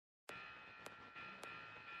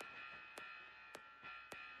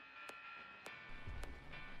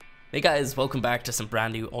Hey guys, welcome back to some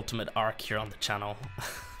brand new Ultimate Arc here on the channel.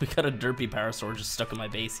 We got a derpy parasaur just stuck in my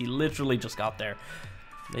base. He literally just got there.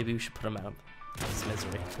 Maybe we should put him out of his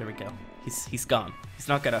misery. There we go. He's gone. He's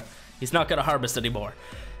not gonna harvest anymore.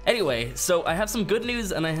 Anyway, so I have some good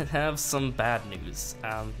news and I have some bad news.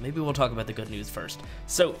 Maybe we'll talk about the good news first.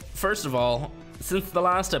 So first of all, since the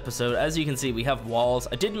last episode, as you can see, we have walls.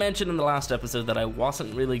 I did mention in the last episode that I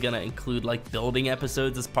wasn't really gonna include like building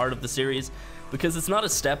episodes as part of the series, because it's not a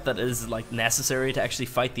step that is like necessary to actually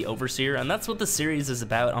fight the Overseer, and that's what the series is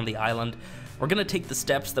about on the island. We're gonna take the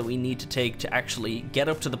steps that we need to take to actually get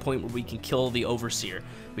up to the point where we can kill the Overseer.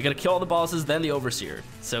 We gotta kill all the bosses, then the Overseer.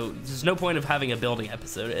 So there's no point of having a building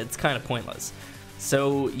episode. It's kind of pointless.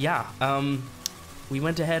 So yeah, we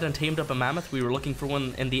went ahead and tamed up a mammoth. We were looking for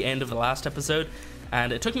one in the end of the last episode,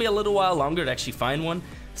 and it took me a little while longer to actually find one.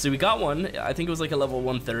 So we got one. I think it was like a level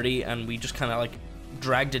 130, and we just kind of like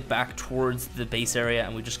dragged it back towards the base area,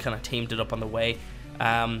 and we just kind of tamed it up on the way.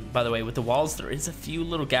 By the way, with the walls, there is a few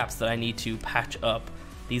little gaps that I need to patch up.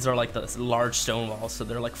 These are like the large stone walls, so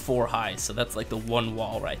they're like 4 high, so that's like the one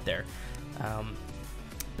wall right there.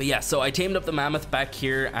 But yeah, so I tamed up the mammoth back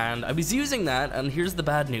here, and I was using that, and here's the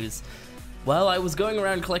bad news. While I was going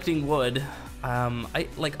around collecting wood,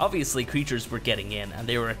 obviously creatures were getting in, and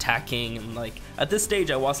they were attacking, and like, at this stage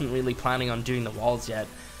I wasn't really planning on doing the walls yet,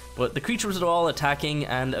 but the creatures were all attacking,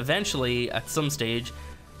 and eventually, at some stage,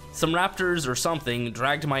 some raptors or something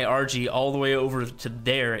dragged my RG all the way over to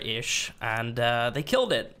there-ish, and they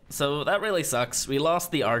killed it. So that really sucks. We lost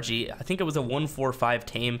the RG. I think it was a 145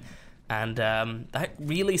 tame, and that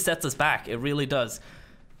really sets us back. It really does.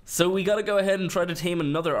 So we gotta go ahead and try to tame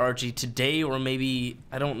another RG today, or maybe,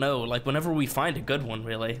 I don't know, like whenever we find a good one,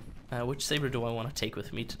 really. Which saber do I want to take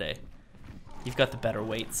with me today? You've got the better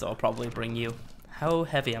weight, so I'll probably bring you. How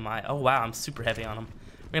heavy am I? Oh wow, I'm super heavy on him.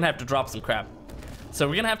 We're gonna have to drop some crap. So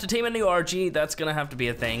we're gonna have to tame a new RG, that's gonna have to be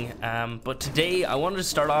a thing. But today I wanted to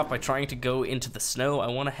start off by trying to go into the snow. I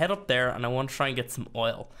wanna head up there and I wanna try and get some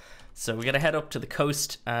oil. So we're gonna head up to the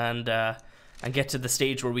coast and get to the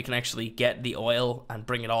stage where we can actually get the oil and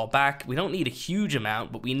bring it all back. We don't need a huge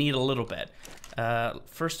amount, but we need a little bit.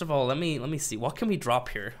 First of all, let me see, what can we drop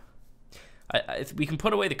here? We can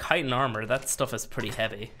put away the chitin armor. That stuff is pretty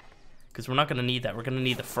heavy, because we're not gonna need that. We're gonna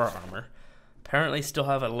need the fur armor. Apparently still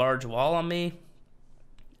have a large wall on me.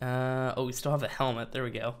 Oh, we still have the helmet. There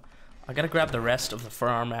we go. I gotta grab the rest of the fur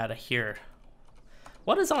armor out of here.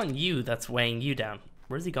 What is on you that's weighing you down?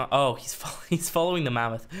 Where's he gone? Oh, he's following the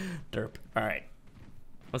mammoth. Derp. All right,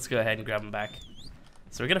 let's go ahead and grab him back.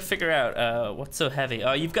 So we're gonna figure out what's so heavy.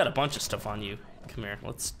 Oh, you've got a bunch of stuff on you. Come here.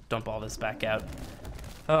 Let's dump all this back out.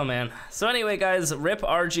 Oh man. So anyway, guys, rip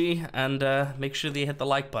RG, and make sure that you hit the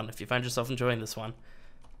like button if you find yourself enjoying this one.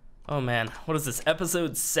 Oh man, what is this?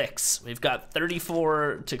 Episode 6. We've got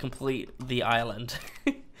 34 to complete the island.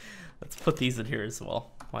 Let's put these in here as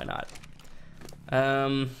well. Why not?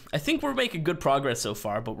 I think we're making good progress so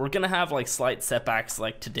far, but we're gonna have like slight setbacks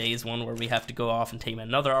like today's one where we have to go off and tame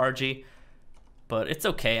another RG. But it's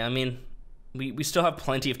okay. I mean, we still have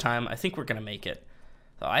plenty of time. I think we're gonna make it.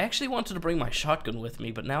 So I actually wanted to bring my shotgun with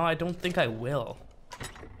me, but now I don't think I will.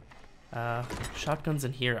 Shotgun's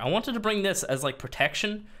in here. I wanted to bring this as like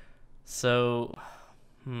protection. So,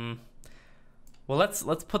 well, let's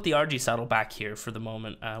put the RG saddle back here for the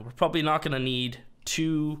moment. We're probably not gonna need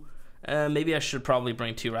 2. Maybe I should probably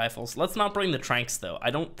bring 2 rifles. Let's not bring the tranks though.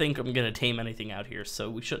 I don't think I'm gonna tame anything out here, so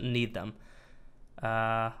we shouldn't need them.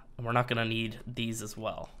 And we're not gonna need these as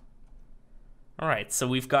well. All right, so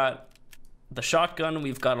we've got the shotgun.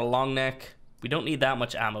 We've got a long neck. We don't need that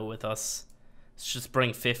much ammo with us. Let's just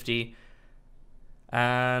bring 50.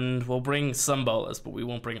 And we'll bring some bolas, but we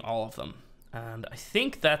won't bring all of them. And I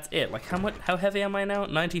think that's it. Like, how heavy am I now?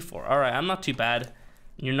 94. All right, I'm not too bad.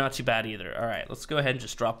 You're not too bad either. All right, let's go ahead and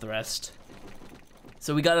just drop the rest.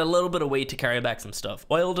 So we got a little bit of weight to carry back some stuff.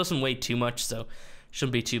 Oil doesn't weigh too much, so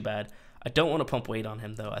shouldn't be too bad. I don't want to pump weight on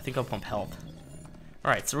him, though. I think I'll pump health.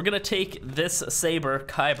 All right, so we're going to take this saber,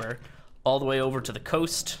 Kyber, all the way over to the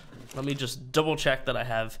coast. Let me just double check that I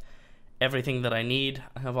have everything that I need.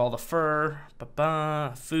 I have all the fur,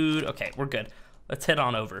 food. Okay, we're good. Let's head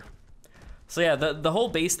on over. So yeah, the whole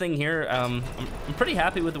base thing here, I'm pretty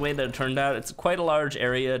happy with the way that it turned out. It's quite a large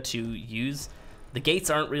area to use. The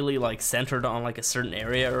gates aren't really like centered on like a certain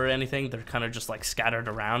area or anything. They're kind of just like scattered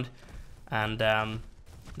around, and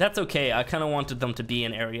that's okay. I kind of wanted them to be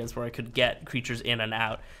in areas where I could get creatures in and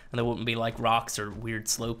out, and there wouldn't be like rocks or weird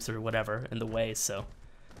slopes or whatever in the way. So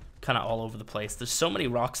kind of all over the place. There's so many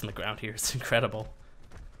rocks in the ground here. It's incredible.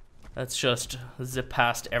 Let's just zip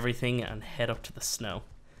past everything and head up to the snow.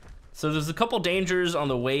 So there's a couple dangers on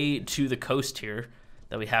the way to the coast here.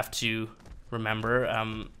 that we have to remember.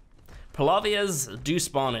 Palavias do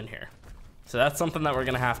spawn in here, so that's something that we're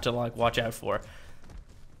gonna have to like watch out for.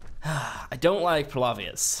 I don't like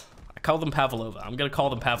Palavias. I call them Pavlova. I'm gonna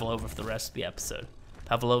call them Pavlova for the rest of the episode.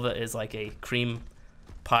 Pavlova is like a cream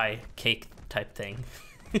pie cake type thing.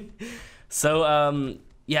 So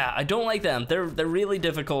yeah, I don't like them. They're really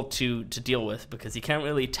difficult to deal with because you can't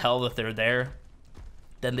really tell that they're there.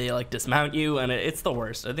 Then they like dismount you, and it's the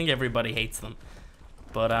worst. I think everybody hates them.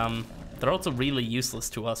 But they're also really useless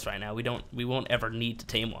to us right now. We won't ever need to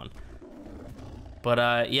tame one.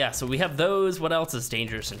 But yeah, so we have those. What else is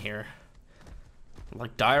dangerous in here?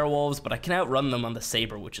 Like dire wolves, but I can outrun them on the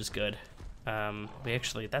saber, which is good. We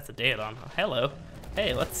actually, that's a Daedon. Oh, hello.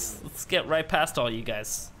 Hey, let's get right past all you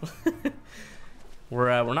guys.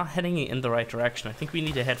 We're not heading in the right direction. I think we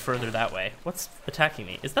need to head further that way. What's attacking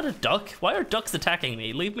me? Is that a duck? Why are ducks attacking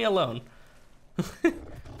me? Leave me alone.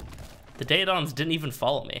 The Daedons didn't even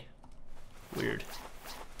follow me. Weird.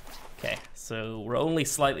 Okay, so we're only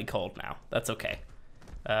slightly cold now. That's okay.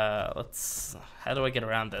 How do I get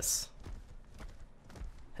around this?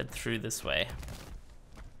 Head through this way.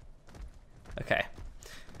 Okay.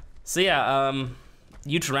 So yeah,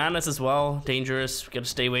 Uteranus as well, dangerous. We gotta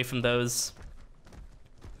stay away from those.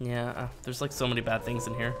 Yeah, there's like so many bad things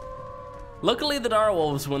in here. Luckily the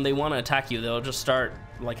direwolves, when they want to attack you, they'll just start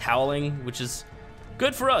like howling, which is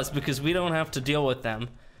good for us because we don't have to deal with them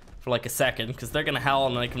for like a second, because they're gonna howl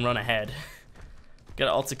and I can run ahead.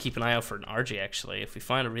 Gotta also keep an eye out for an RG actually. If we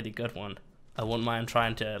find a really good one, I wouldn't mind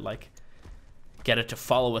trying to like get it to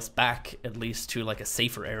follow us back at least to like a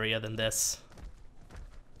safer area than this.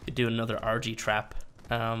 Could do another RG trap.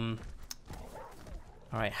 All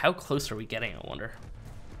right, how close are we getting, I wonder?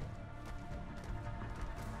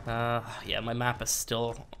 Yeah, my map is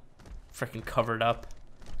still freaking covered up.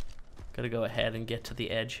 Gotta go ahead and get to the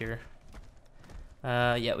edge here.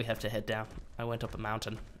 Yeah, we have to head down. I went up a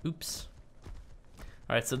mountain. Oops.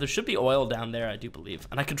 All right, so there should be oil down there, I do believe.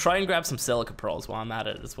 And I could try and grab some silica pearls while I'm at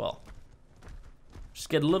it as well. Just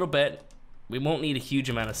get a little bit. We won't need a huge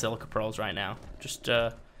amount of silica pearls right now. Just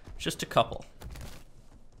a couple.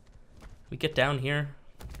 We get down here.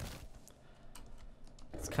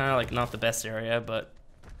 It's kind of like not the best area, but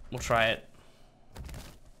we'll try it.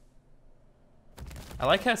 I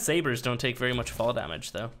like how sabers don't take very much fall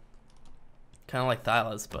damage though. Kind of like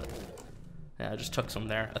Thylas, but yeah, I just took some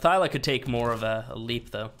there. A Thyla could take more of a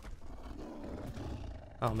leap though.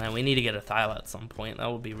 Oh man, we need to get a Thyla at some point. That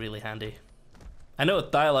would be really handy. I know a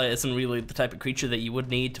Thyla isn't really the type of creature that you would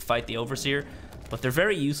need to fight the Overseer, but they're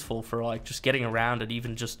very useful for like just getting around, and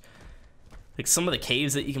even just like some of the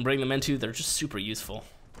caves that you can bring them into, they're just super useful.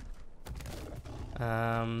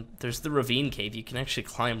 There's the ravine cave. You can actually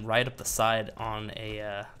climb right up the side on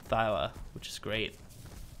a Thyla, which is great.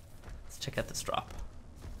 Let's check out this drop.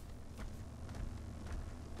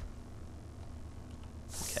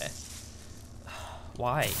 Okay.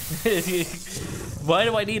 Why? Why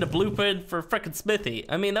do I need a blueprint for frickin' smithy?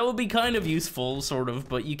 I mean, that would be kind of useful, sort of,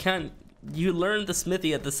 but you can't. You learn the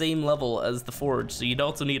smithy at the same level as the forge, so you'd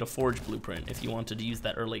also need a forge blueprint if you wanted to use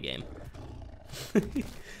that early game.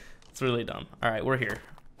 It's really dumb. All right, we're here.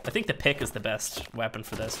 I think the pick is the best weapon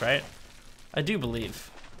for this, right? I do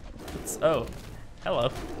believe. Oh,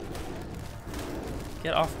 hello.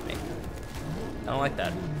 Get off of me. I don't like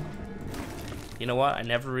that. You know what? I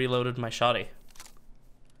never reloaded my shotty.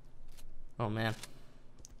 Oh man.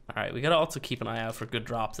 All right, we gotta also keep an eye out for good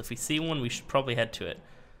drops. If we see one, we should probably head to it.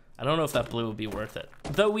 I don't know if that blue would be worth it.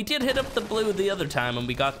 Though we did hit up the blue the other time and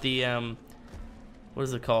we got the, what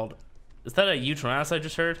is it called? Is that a Uteranus I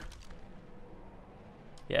just heard?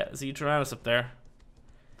 Yeah, there's a Uteranus up there.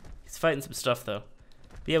 He's fighting some stuff though.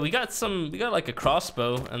 But yeah, we got like a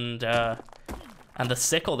crossbow and the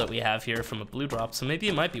sickle that we have here from a blue drop, so maybe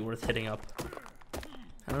it might be worth hitting up.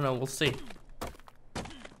 I don't know, we'll see.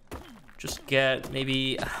 Just get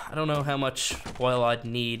maybe, I don't know how much oil I'd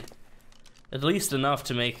need. At least enough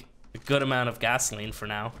to make a good amount of gasoline for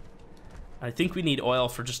now. I think we need oil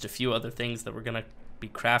for just a few other things that we're gonna be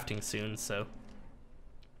crafting soon, so.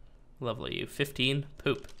 Lovely, you 15,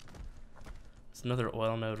 poop. There's another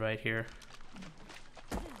oil node right here.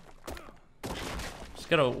 Just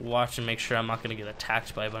gotta watch and make sure I'm not gonna get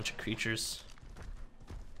attacked by a bunch of creatures.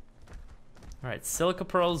 All right, silica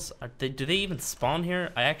pearls, do they even spawn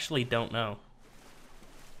here? I actually don't know.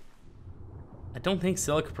 I don't think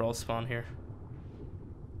silica pearls spawn here.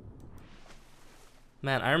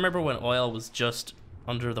 Man, I remember when oil was just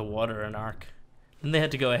under the water in Ark. And they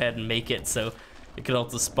had to go ahead and make it so it could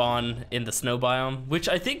also spawn in the snow biome, which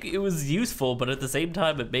I think it was useful, but at the same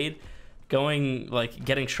time it made going, like,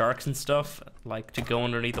 getting sharks and stuff, like, to go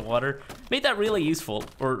underneath the water, made that really useful,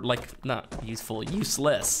 or, like, not useful,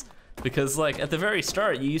 useless. Because, like, at the very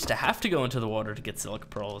start, you used to have to go into the water to get silica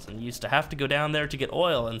pearls, and you used to have to go down there to get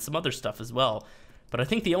oil and some other stuff as well. But I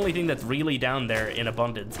think the only thing that's really down there in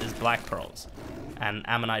abundance is black pearls and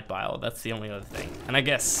ammonite bile. That's the only other thing. And I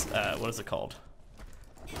guess, what is it called?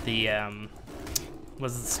 The, what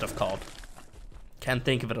is this stuff called? Can't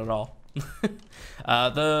think of it at all.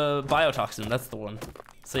 The biotoxin, that's the one.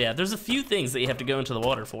 So yeah, there's a few things that you have to go into the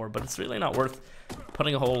water for, but it's really not worth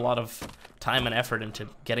putting a whole lot of time and effort into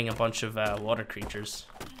getting a bunch of water creatures.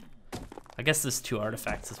 I guess there's 2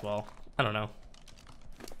 artifacts as well. I don't know.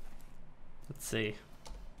 Let's see.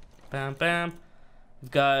 Bam, bam.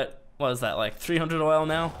 We've got, what is that, like 300 oil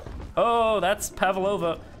now? Oh, that's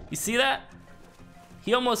Pavlova. You see that?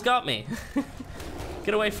 He almost got me.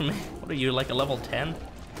 Get away from me. What are you, like a level 10?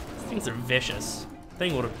 These things are vicious.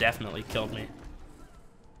 Thing would have definitely killed me.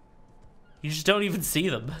 You just don't even see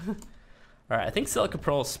them. Alright, I think silica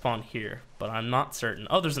pearls spawn here, but I'm not certain.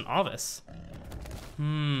 Oh, there's an Ovis.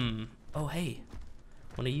 Oh, hey.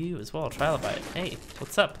 One of you as well, Trilobite. Hey,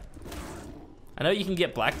 what's up? I know you can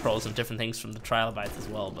get black pearls and different things from the trilobites as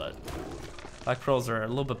well, but black pearls are a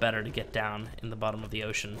little bit better to get down in the bottom of the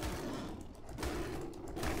ocean.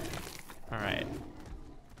 Alright.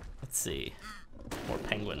 Let's see. More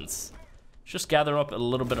penguins. Just gather up a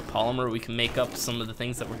little bit of polymer. We can make up some of the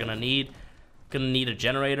things that we're gonna need. Gonna need a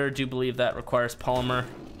generator. Do believe that requires polymer.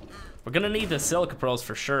 We're gonna need the silica pearls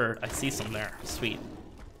for sure. I see some there. Sweet.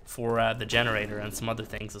 For the generator and some other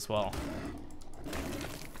things as well.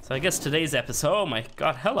 So I guess today's episode, oh my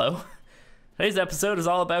god, hello. Today's episode is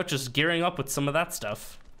all about just gearing up with some of that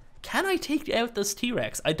stuff. Can I take out this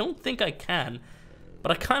T-Rex? I don't think I can,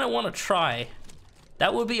 but I kind of want to try.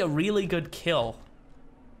 That would be a really good kill.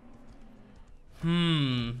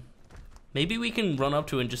 Maybe we can run up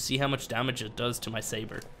to it and just see how much damage it does to my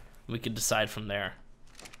saber. We can decide from there.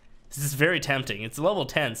 This is very tempting. It's level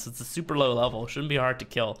 10, so it's a super low level. Shouldn't be hard to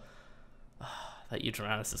kill. That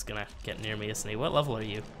Euteranus is gonna get near me, isn't he? What level are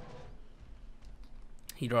you?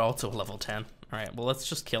 You're also level 10. Alright, well let's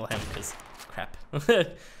just kill him because... Crap.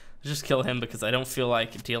 Just kill him because I don't feel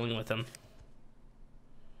like dealing with him.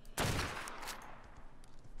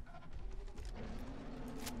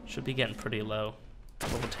 Should be getting pretty low.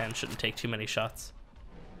 Level 10 shouldn't take too many shots.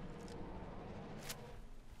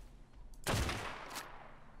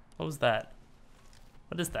 What was that?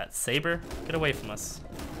 What is that? Saber? Get away from us.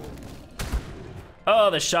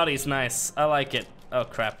 Oh, the shotty's nice. I like it. Oh,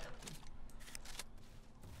 crap.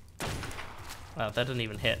 Wow, that didn't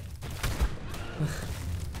even hit.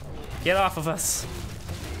 Get off of us.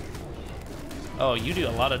 Oh, you do a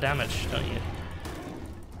lot of damage, don't you?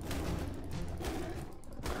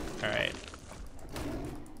 Alright.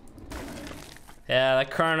 Yeah,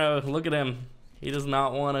 that Carno, look at him. He does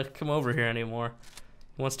not want to come over here anymore.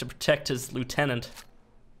 He wants to protect his lieutenant.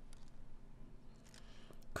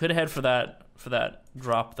 Could head for that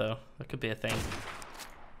drop though. That could be a thing.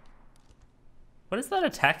 What is that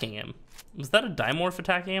attacking him? Was that a Dimorph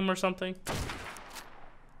attacking him or something?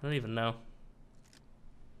 I don't even know.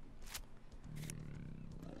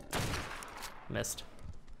 Missed.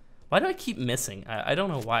 Why do I keep missing? I don't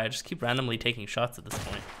know why. I just keep randomly taking shots at this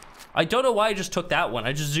point. I don't know why I just took that one.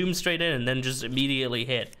 I just zoomed straight in and then just immediately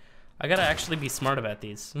hit. I gotta actually be smart about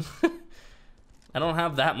these. I don't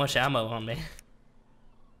have that much ammo on me.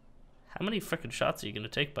 How many frickin' shots are you gonna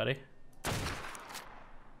take, buddy?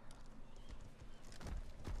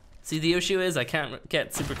 See, the issue is I can't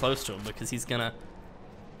get super close to him because he's gonna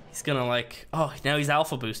like, oh, now he's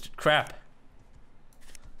alpha boosted. Crap.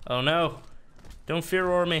 Oh no. Don't fear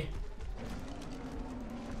roar me.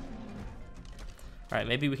 Alright,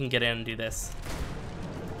 maybe we can get in and do this.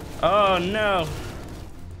 Oh no.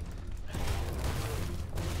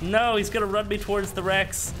 No, he's gonna run me towards the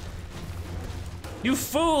Rex. You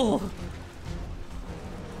fool!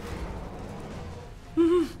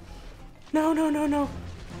 No, no, no, no.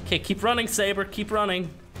 Okay, keep running, Saber, keep running.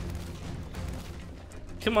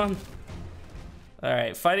 Come on.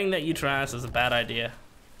 Alright, fighting that Euteranus is a bad idea.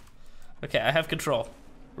 Okay, I have control.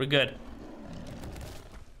 We're good.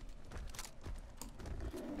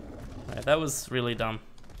 Alright, that was really dumb.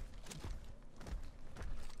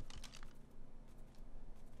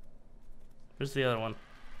 Where's the other one?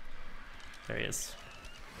 There he is.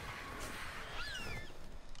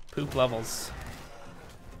 Poop levels.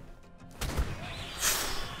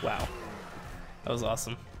 Wow. That was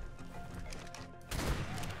awesome.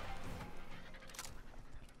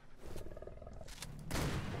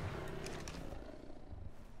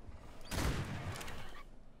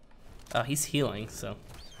 Oh, he's healing, so.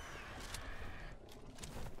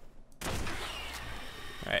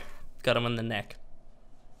 Alright, got him in the neck.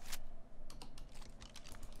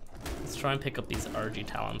 Let's try and pick up these RG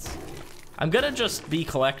talents. I'm gonna just be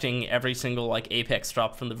collecting every single like Apex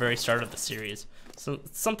drop from the very start of the series. So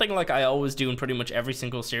something like I always do in pretty much every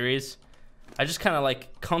single series. I just kind of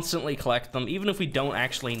like constantly collect them, even if we don't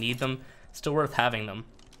actually need them. Still worth having them.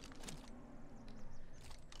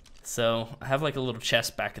 So I have like a little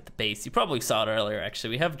chest back at the base. You probably saw it earlier.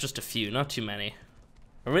 Actually, we have just a few, not too many.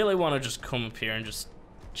 I really want to just come up here and just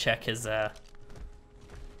check his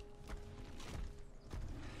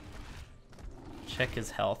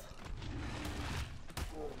health.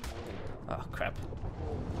 Oh crap.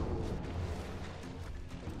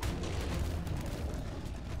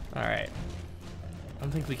 Alright. I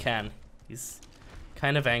don't think we can. He's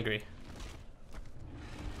kind of angry.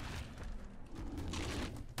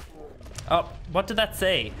 Oh, what did that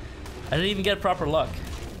say? I didn't even get proper luck.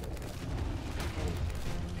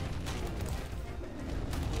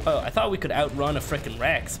 Oh, I thought we could outrun a frickin'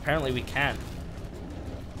 Rex. Apparently we can't.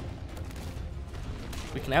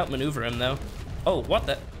 We can outmaneuver him though. Oh, what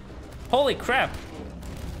the? Holy crap!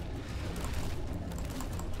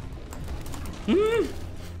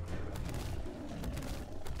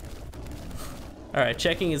 Alright,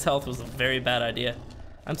 checking his health was a very bad idea.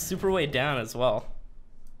 I'm super weighed down as well.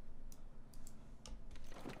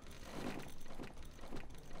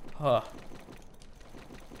 Oh.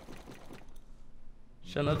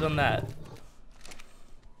 Shouldn't have done that.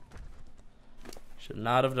 Should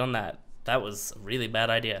not have done that. That was a really bad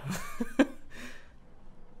idea.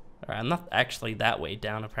 Alright, I'm not actually that weighed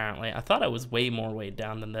down apparently. I thought I was way more weighed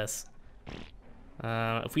down than this.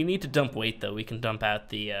 If we need to dump weight though, we can dump out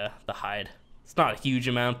the hide. It's not a huge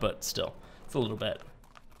amount, but still, it's a little bit.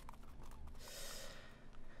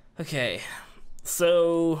 Okay,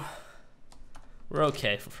 so we're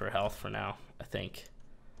okay for health for now, I think.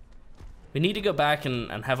 We need to go back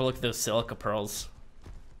and have a look at those silica pearls.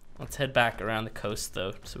 Let's head back around the coast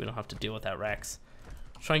though, so we don't have to deal with that Rex.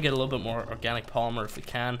 Try and get a little bit more organic polymer if we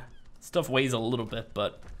can. Stuff weighs a little bit,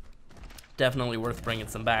 but definitely worth bringing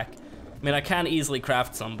some back. I mean, I can easily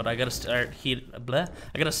craft some, but I gotta start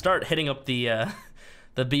hitting up the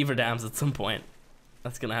beaver dams at some point.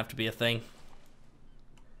 That's gonna have to be a thing.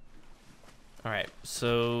 All right,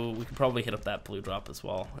 so we can probably hit up that blue drop as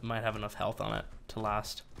well. It might have enough health on it to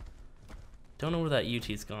last. Don't know where that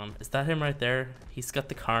UT's gone. Is that him right there? He's got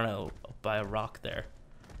the Carno up by a rock there.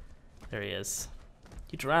 There he is.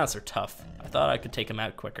 You Tyrannos are tough. I thought I could take him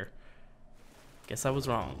out quicker. Guess I was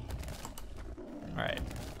wrong. All right.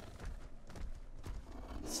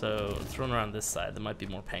 So let's run around this side. There might be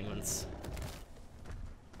more penguins.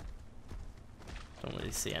 Don't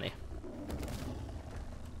really see any.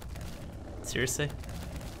 Seriously?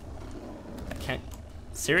 I can't.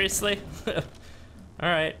 Seriously?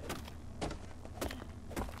 Alright.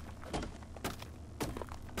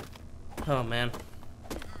 Oh man.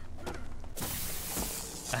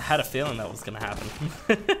 I had a feeling that was gonna happen.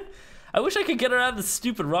 I wish I could get around this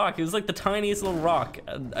stupid rock. It was like the tiniest little rock.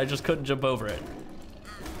 I just couldn't jump over it.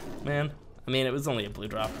 Man, I mean, it was only a blue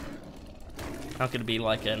drop. Not gonna be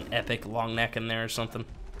like an epic long neck in there or something.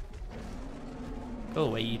 Go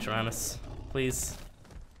away, you Tyrannos, please.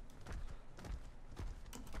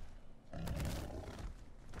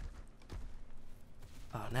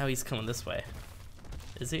 Oh, now he's coming this way.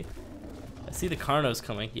 Is he? I see the Carno's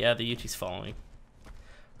coming. Yeah, the UT's following.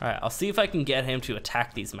 Alright, I'll see if I can get him to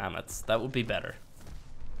attack these mammoths. That would be better.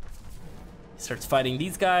 He starts fighting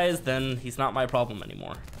these guys, then he's not my problem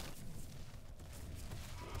anymore.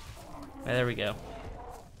 There we go.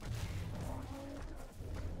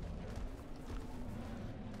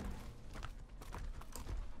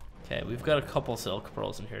 Okay, we've got a couple silk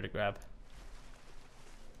pearls in here to grab.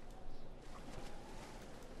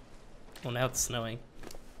 Well, now it's snowing.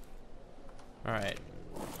 Alright.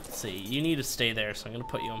 Let's see. You need to stay there, so I'm going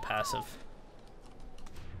to put you on passive.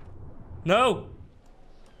 No!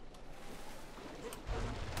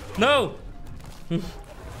 No!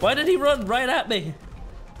 Why did he run right at me?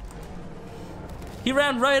 He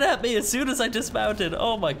ran right at me as soon as I dismounted.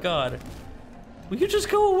 Oh my god. Will you just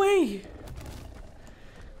go away?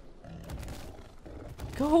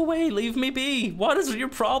 Go away, leave me be. What is your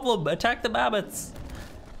problem? Attack the mammoths.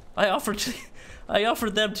 I offered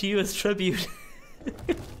them to you as tribute.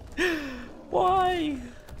 Why?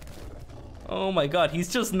 Oh my god,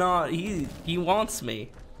 he's just not, he wants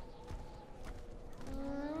me.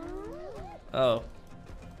 Oh.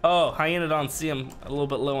 Oh, Hyenodons see him a little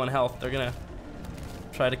bit low on health. They're gonna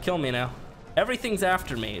try to kill me now. Everything's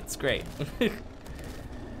after me, it's great.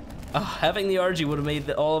 Oh, having the RG would have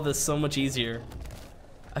made all of this so much easier.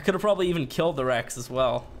 I could have probably even killed the Rex as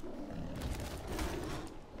well.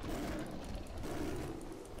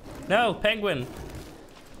 No, penguin.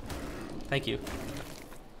 Thank you.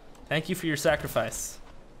 Thank you for your sacrifice.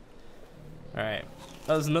 Alright.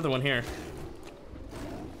 Oh, there's another one here.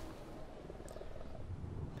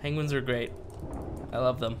 Penguins are great. I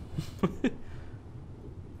love them.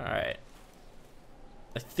 Alright.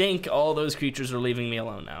 I think all those creatures are leaving me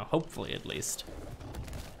alone now. Hopefully, at least.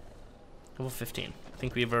 Level 15. I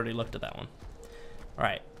think we've already looked at that one.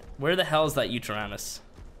 Alright. Where the hell is that Utyrannus?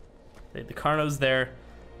 The Carno's there.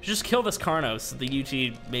 Just kill this Carno so the UT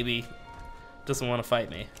maybe doesn't want to fight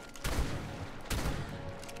me.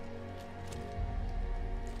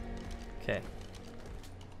 Okay.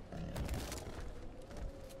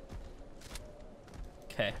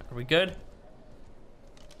 Okay, are we good?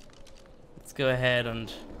 Let's go ahead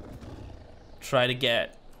and try to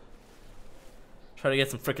get some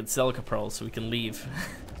frickin' silica pearls so we can leave.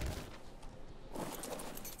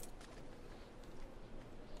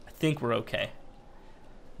 I think we're okay.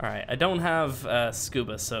 Alright, I don't have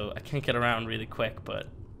scuba, so I can't get around really quick, but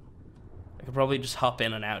I could probably just hop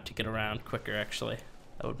in and out to get around quicker, actually.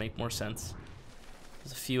 That would make more sense.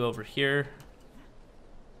 There's a few over here.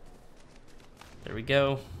 There we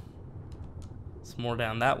go. Some more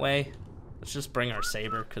down that way. Let's just bring our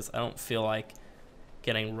saber, because I don't feel like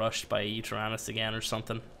getting rushed by a Utyrannus again or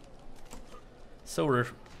something. So we're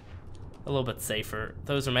a little bit safer.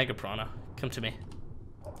 Those are Mega Piranha. Come to me.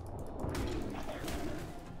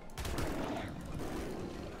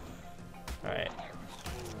 Alright.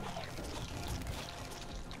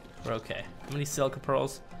 We're okay. How many silica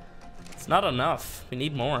pearls? It's not enough. We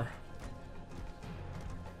need more.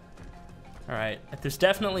 Alright. There's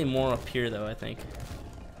definitely more up here, though, I think.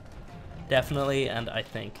 Definitely and I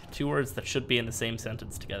think. Two words that should be in the same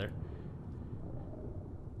sentence together.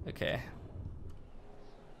 Okay.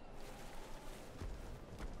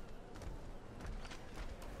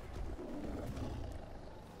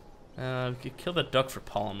 We could kill the duck for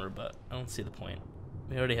polymer, but I don't see the point.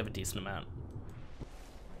 We already have a decent amount.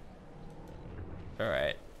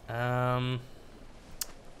 Alright. Gonna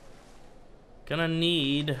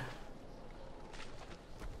need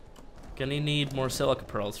more silica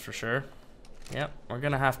pearls for sure. Yep, we're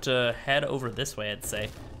gonna have to head over this way, I'd say.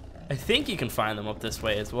 I think you can find them up this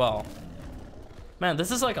way as well. Man,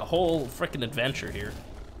 this is like a whole freaking adventure here.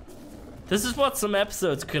 This is what some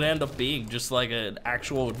episodes could end up being, just like an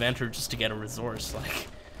actual adventure just to get a resource. Like,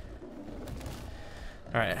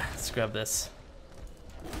 alright, let's grab this.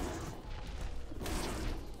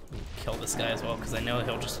 Kill this guy as well, because I know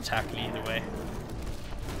he'll just attack me either way.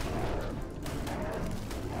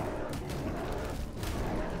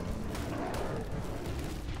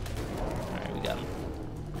 Alright, we got him.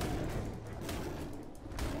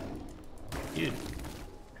 Dude,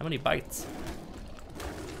 how many bites?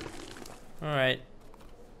 Alright,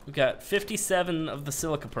 we got 57 of the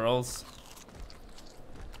silica pearls.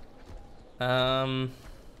 Did I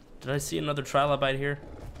see another trilobite here?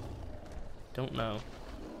 Don't know.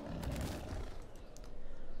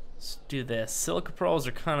 Let's do this. Silica pearls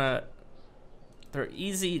are kinda... they're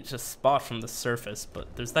easy to spot from the surface,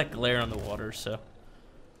 but there's that glare on the water, so...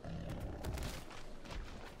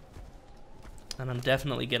 and I'm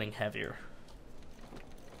definitely getting heavier.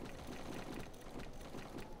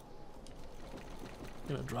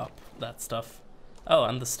 I'm gonna drop that stuff. Oh,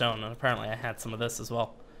 and the stone, and apparently I had some of this as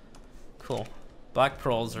well. Cool. Black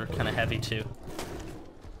pearls are kind of heavy too.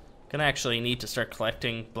 Gonna actually need to start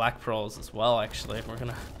collecting black pearls as well, actually. We're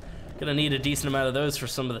gonna need a decent amount of those for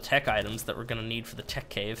some of the tech items that we're gonna need for the tech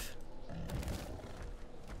cave.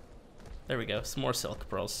 There we go, some more silica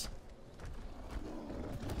pearls.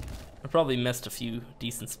 I probably missed a few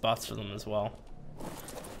decent spots for them as well.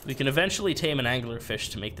 We can eventually tame an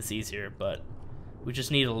anglerfish to make this easier, but we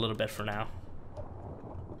just need a little bit for now.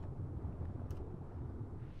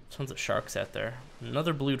 Tons of sharks out there.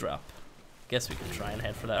 Another blue drop. Guess we can try and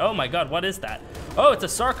head for that. Oh my god, what is that? Oh, it's a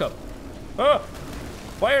Sarco. Oh,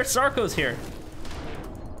 why are Sarcos here?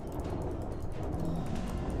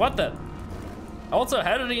 What the? Also,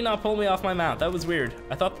 how did he not pull me off my mount? That was weird.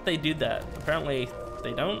 I thought that they did that. Apparently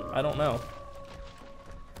they don't. I don't know.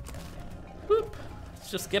 Whoop.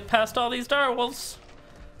 Let's just get past all these direwolves.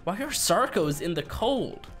 Why are Sarcos in the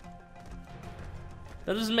cold?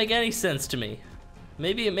 That doesn't make any sense to me.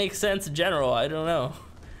 Maybe it makes sense in general, I don't know.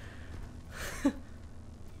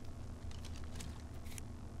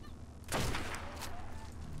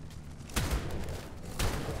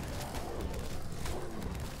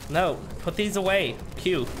 No, put these away.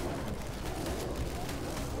 Q.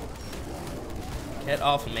 Get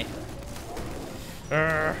off of me.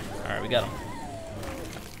 Alright, we got him.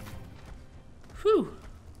 Whew.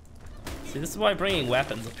 See, this is why bringing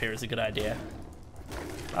weapons up here is a good idea.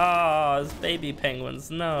 Ah, oh, it's baby penguins.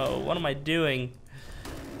 No, what am I doing?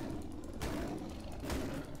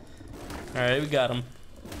 Alright, we got him.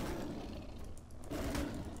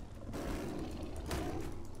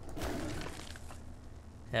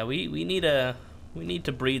 Yeah, we need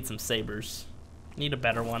to breed some sabers. Need a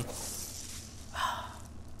better one.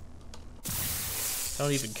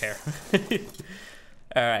 Don't even care.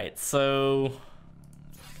 Alright, so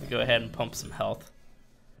we'll go ahead and pump some health.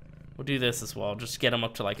 We'll do this as well, just get them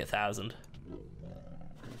up to like 1,000.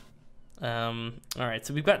 Alright,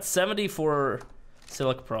 so we've got 74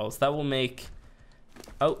 silica pearls. That will make...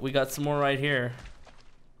 Oh, we got some more right here.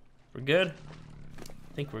 We're good?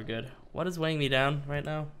 I think we're good. What is weighing me down right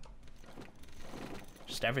now?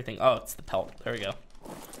 Just everything. Oh, it's the pelt. There we go.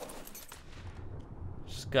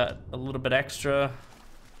 Just got a little bit extra.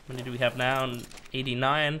 How many do we have now?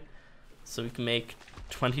 89. So we can make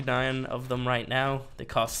 29 of them right now. They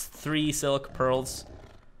cost 3 silica pearls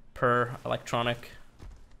per electronic.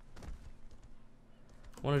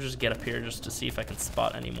 I want to just get up here just to see if I can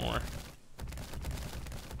spot any more.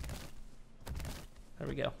 There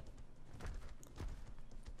we go.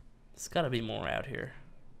 There's gotta be more out here.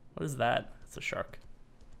 What is that? It's a shark.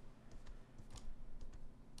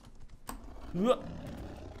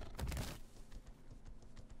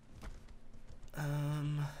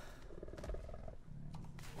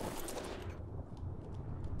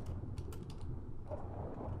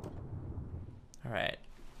 Alright.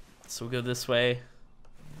 So we'll go this way.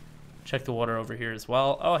 Check the water over here as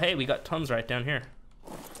well. Oh, hey, we got tons right down here.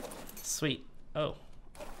 Sweet. Oh.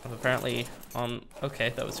 I'm apparently on... Okay,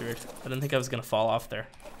 that was weird. I didn't think I was gonna fall off there.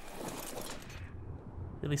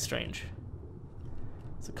 Really strange.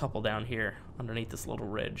 There's a couple down here underneath this little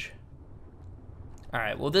ridge.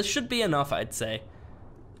 Alright, well this should be enough, I'd say.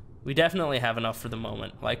 We definitely have enough for the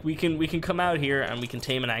moment. Like, we can come out here and we can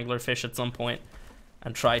tame an anglerfish at some point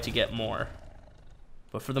and try to get more.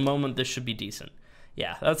 But for the moment, this should be decent.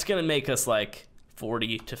 Yeah, that's gonna make us like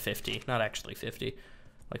 40 to 50. Not actually 50.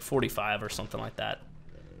 Like 45 or something like that.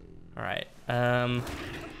 Alright, let's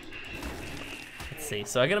see.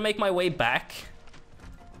 So I gotta make my way back.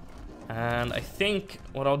 And I think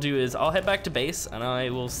what I'll do is I'll head back to base and I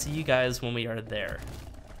will see you guys when we are there.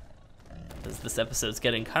 Because this episode's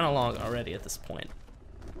getting kind of long already at this point.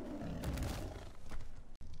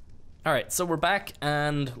 Alright, so we're back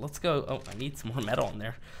and let's go. Oh, I need some more metal in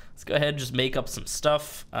there. Let's go ahead and just make up some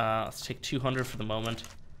stuff. Let's take 200 for the moment.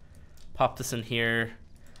 Pop this in here.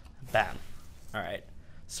 Bam. Alright,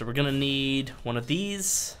 so we're gonna need one of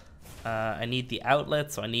these. I need the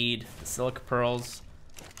outlet, so I need the silica pearls.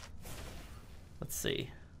 Let's see.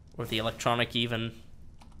 Or the electronic even.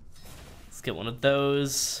 Let's get one of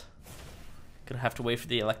those. Gonna have to wait for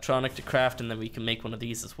the electronic to craft and then we can make one of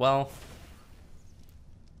these as well.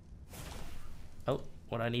 Oh,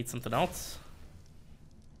 would I need something else?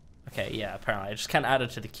 Okay, yeah, apparently I just can't add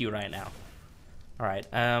it to the queue right now. Alright,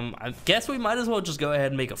 I guess we might as well just go ahead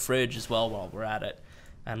and make a fridge as well while we're at it.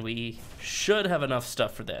 And we should have enough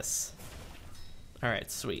stuff for this. Alright,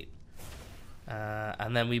 sweet.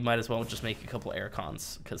 And then we might as well just make a couple air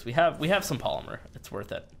cons because we have some polymer. It's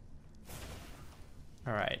worth it.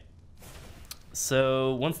 Alright.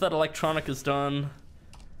 So once that electronic is done,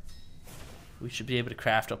 we should be able to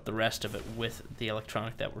craft up the rest of it with the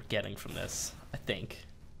electronic that we're getting from this, I think.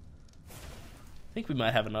 I think we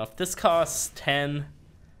might have enough. This costs 10.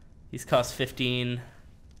 These cost 15.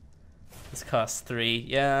 This costs 3.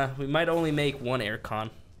 Yeah, we might only make one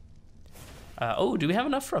aircon. Oh, do we have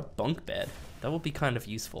enough for a bunk bed? That will be kind of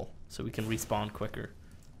useful, so we can respawn quicker.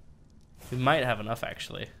 We might have enough,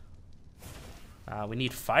 actually. We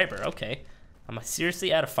need fiber, okay. Am I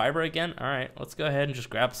seriously out of fiber again? Alright, let's go ahead and just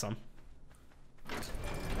grab some.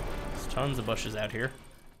 There's tons of bushes out here.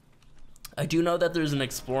 I do know that there's an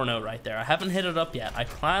explore note right there. I haven't hit it up yet. I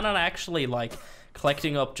plan on actually, like,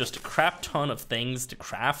 collecting up just a crap ton of things to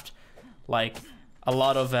craft. Like, a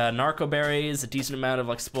lot of narco berries, a decent amount of,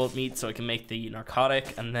 like, spoiled meat so I can make the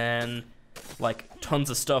narcotic, and then, like, tons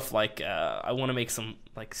of stuff. Like, I want to make some,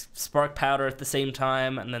 like, spark powder at the same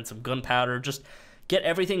time, and then some gunpowder. Just get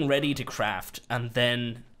everything ready to craft, and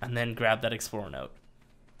then grab that explore note.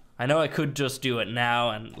 I know I could just do it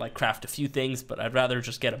now and like craft a few things, but I'd rather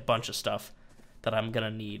just get a bunch of stuff that I'm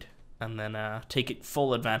gonna need and then take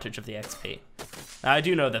full advantage of the XP. Now, I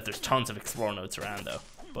do know that there's tons of explore notes around though,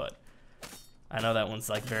 but I know that one's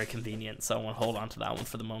like very convenient, so I want to hold on to that one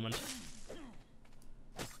for the moment.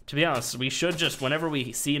 To be honest, we should just, whenever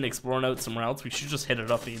we see an explore note somewhere else, we should just hit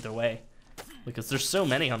it up either way, because there's so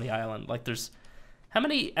many on the island. Like, there's, how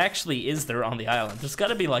many actually is there on the island? There's got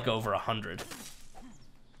to be like over 100.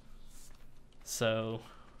 So,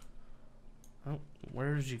 oh,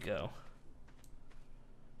 Where did you go?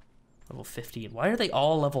 Level 15. Why are they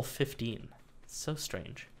all level 15? It's so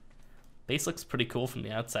strange. Base looks pretty cool from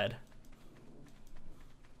the outside.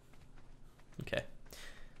 Okay.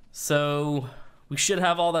 So we should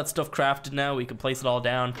have all that stuff crafted now. We can place it all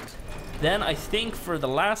down. Then I think for the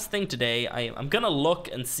last thing today, I'm gonna look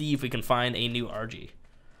and see if we can find a new RG.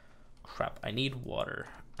 Crap, I need water.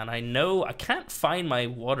 And I know I can't find my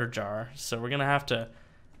water jar, so we're gonna have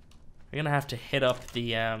to hit up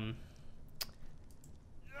the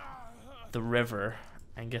river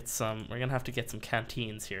and get some. We're gonna have to get some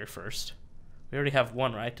canteens here first. We already have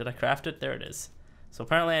one, right? Did I craft it? There it is. So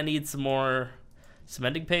apparently I need some more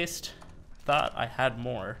cementing paste. Thought I had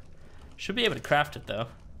more. Should be able to craft it though.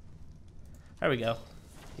 There we go.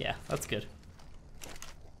 Yeah, that's good.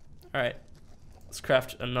 Alright. Let's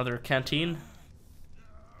craft another canteen.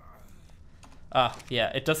 Ah, yeah,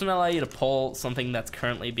 it doesn't allow you to pull something that's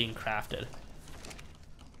currently being crafted,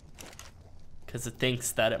 because it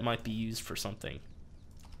thinks that it might be used for something.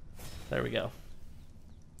 There we go.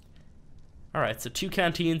 Alright, so 2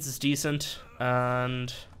 canteens is decent,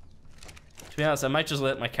 and to be honest, I might just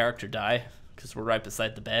let my character die, because we're right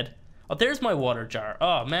beside the bed. Oh, there's my water jar.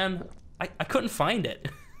 Oh, man, I couldn't find it.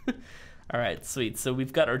 Alright, sweet. So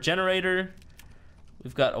we've got our generator.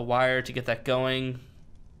 We've got a wire to get that going.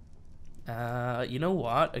 You know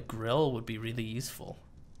what? A grill would be really useful.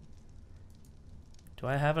 Do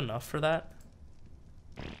I have enough for that?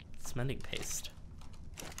 Cementing paste.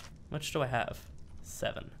 How much do I have?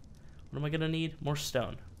 7. What am I gonna need? More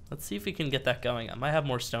stone. Let's see if we can get that going. I might have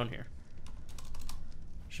more stone here.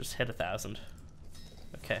 Let's just hit 1,000.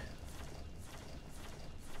 Okay.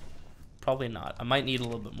 Probably not. I might need a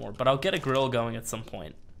little bit more, but I'll get a grill going at some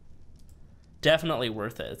point. Definitely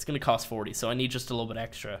worth it. It's gonna cost 40, so I need just a little bit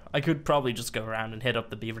extra. I could probably just go around and hit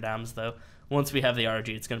up the beaver dams though. Once we have the RG,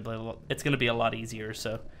 it's gonna be a lot easier.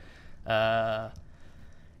 So, aircon,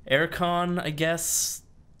 I guess.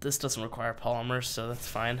 This doesn't require polymers, so that's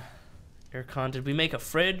fine. Aircon. Did we make a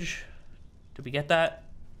fridge? Did we get that?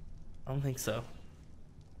 I don't think so.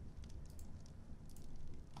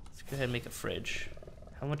 Let's go ahead and make a fridge.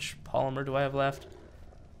 How much polymer do I have left?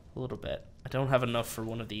 A little bit. I don't have enough for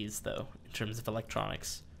one of these though, in terms of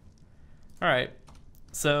electronics. Alright,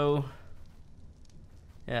 so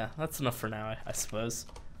yeah, that's enough for now, I suppose.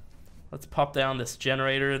 Let's pop down this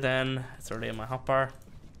generator then. It's already in my hotbar.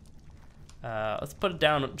 Let's put it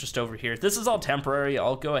down just over here. This is all temporary.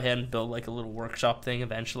 I'll go ahead and build like a little workshop thing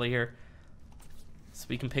eventually here, so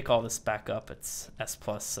we can pick all this back up. It's S+,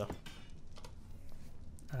 so.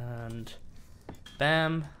 And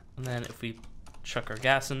bam, and then if we chuck our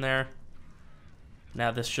gas in there, now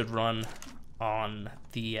this should run on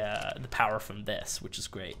the power from this, which is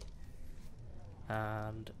great.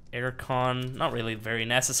 And aircon, not really very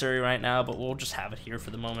necessary right now, but we'll just have it here for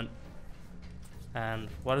the moment. And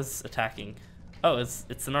what is attacking? Oh, it's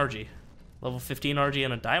an RG. Level 15 RG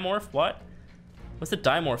and a dimorph? What? What's the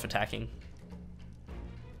dimorph attacking?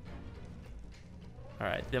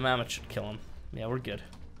 Alright, the mammoth should kill him. Yeah, we're good.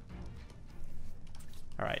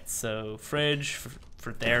 Alright, so fridge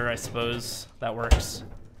for there, I suppose. That works.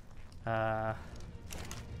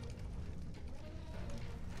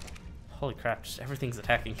 Holy crap, just everything's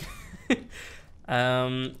attacking.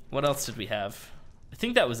 What else did we have? I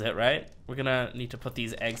think that was it, right? We're gonna need to put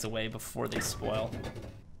these eggs away before they spoil.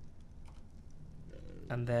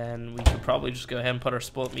 And then we can probably just go ahead and put our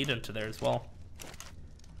spoiled meat into there as well.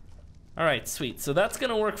 Alright, sweet. So that's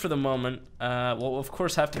gonna work for the moment. We'll of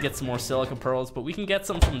course have to get some more silica pearls, but we can get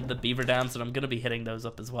some from the beaver dams, and I'm gonna be hitting those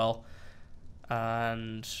up as well.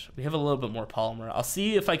 And we have a little bit more polymer. I'll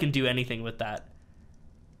see if I can do anything with that.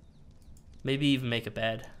 Maybe even make a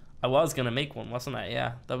bed. I was gonna make one, wasn't I?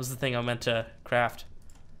 Yeah, that was the thing I meant to craft.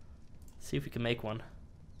 See if we can make one.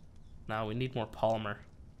 No, we need more polymer.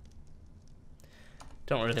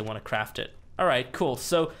 Don't really want to craft it. Alright, cool.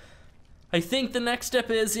 So I think the next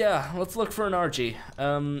step is, yeah, let's look for an RG.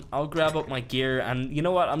 I'll grab up my gear, and you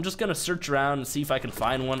know what? I'm just gonna search around and see if I can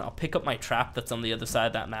find one. I'll pick up my trap that's on the other side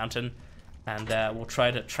of that mountain, and we'll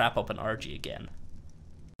try to trap up an RG again.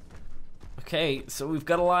 Okay, so we've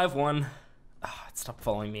got a live one. Oh, it stopped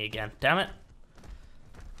following me again. Damn it.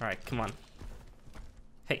 Alright, come on.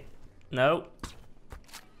 Hey, no.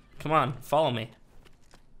 Come on, follow me.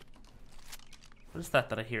 What is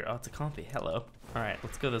that I hear? Oh, it's a compy. Hello. Alright,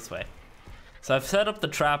 let's go this way. So I've set up the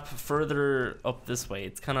trap further up this way.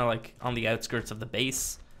 It's kind of like on the outskirts of the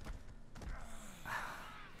base.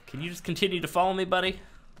 Can you just continue to follow me, buddy?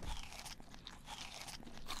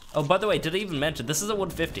 Oh, by the way, did I even mention this is a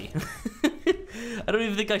 150? I don't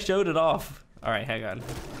even think I showed it off. All right, hang on.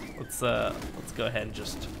 Let's go ahead and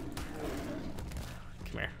just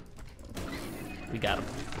We got him.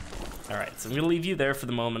 Alright, so I'm gonna leave you there for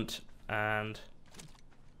the moment, and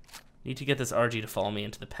need to get this RG to follow me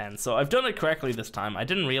into the pen. So I've done it correctly this time. I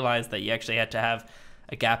didn't realize that you actually had to have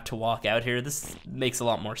a gap to walk out here. This makes a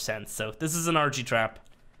lot more sense. So this is an RG trap.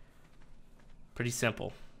 Pretty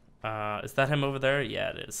simple. Is that him over there? Yeah,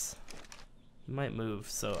 it is. He might move,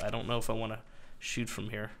 so I don't know if I want to shoot from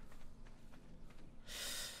here.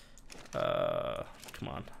 Come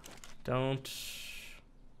on. Don't.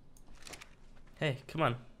 Hey, come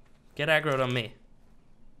on. Get aggroed on me.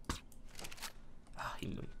 Oh,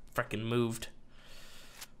 he freaking moved.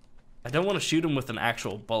 I don't want to shoot him with an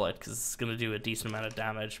actual bullet because it's going to do a decent amount of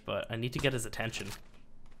damage, but I need to get his attention.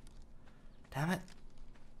 Damn it.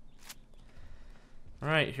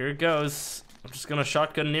 Alright, here it goes. I'm just going to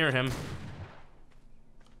shotgun near him.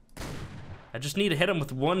 I just need to hit him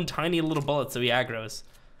with one tiny little bullet so he aggroes.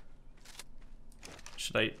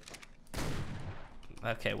 Should I?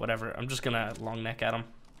 Okay, whatever. I'm just gonna long neck at him.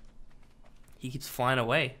 He keeps flying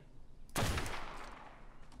away.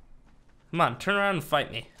 Come on, turn around and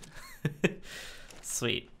fight me.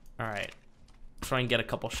 Sweet. Alright. Try and get a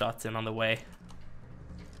couple shots in on the way.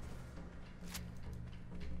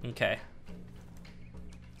 Okay.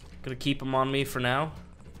 Gonna keep him on me for now.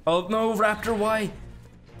 Oh no, raptor, why?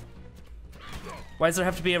 Why does there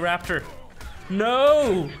have to be a raptor?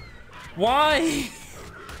 No! Why?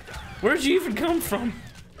 Where'd you even come from?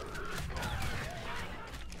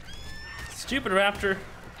 Stupid raptor.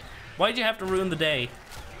 Why'd you have to ruin the day?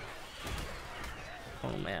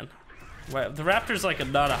 Oh man. Well, the raptor's like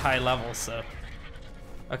not a high level, so.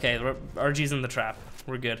 Okay, the RG's in the trap.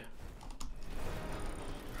 We're good.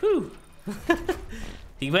 Whew.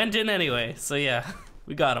 He went in anyway, so yeah,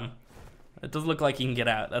 we got him. It does look like he can get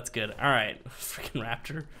out. That's good. Alright, freaking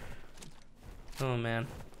raptor. Oh man.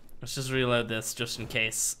 Let's just reload this just in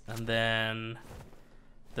case, and then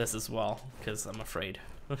this as well, because I'm afraid.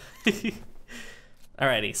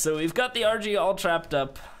 Alrighty, so we've got the RG all trapped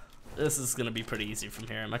up. This is gonna be pretty easy from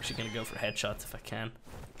here. I'm actually gonna go for headshots if I can.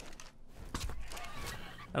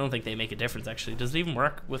 I don't think they make a difference actually. Does it even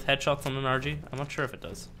work with headshots on an RG? I'm not sure if it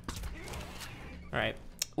does. Alright,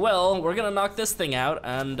 well, we're gonna knock this thing out,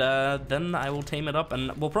 and then I will tame it up,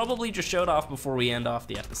 and we'll probably just show it off before we end off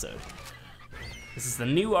the episode. This is the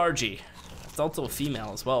new RG. It's also a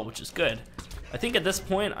female as well, which is good. I think at this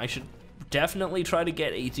point I should definitely try to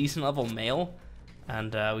get a decent level male,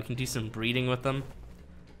 and we can do some breeding with them.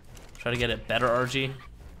 Try to get a better RG.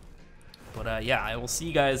 But yeah, I will see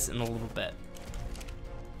you guys in a little bit.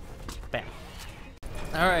 Bam.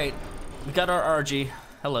 Alright, we got our RG.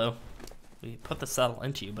 Hello. We put the saddle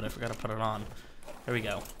into you, but I forgot to put it on. There we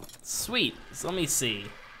go. Sweet. So let me see.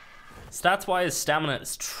 Stats-wise, stamina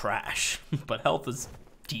is trash, but health is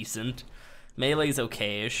decent. Melee's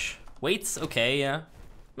okay-ish. Weight's okay, yeah.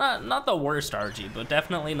 Not the worst RG, but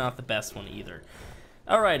definitely not the best one either.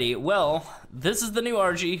 Alrighty, well, this is the new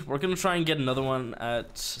RG. We're gonna try and get another one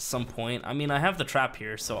at some point. I mean, I have the trap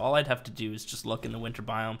here, so all I'd have to do is just look in the winter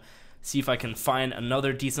biome, see if I can find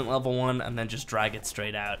another decent level one, and then just drag it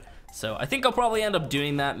straight out. So I think I'll probably end up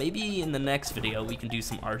doing that. Maybe in the next video we can do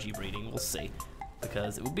some RG breeding, we'll see.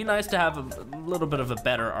 Because it would be nice to have a little bit of a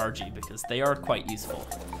better RG because they are quite useful.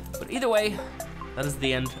 But either way, that is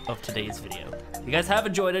the end of today's video. If you guys have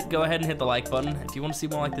enjoyed it, go ahead and hit the like button. If you want to see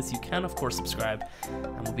more like this, you can of course subscribe.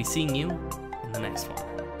 And we'll be seeing you in the next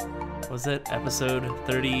one. Was it episode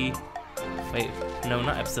 30? Wait, no,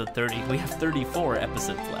 not episode 30. We have 34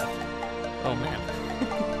 episodes left. Oh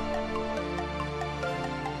man.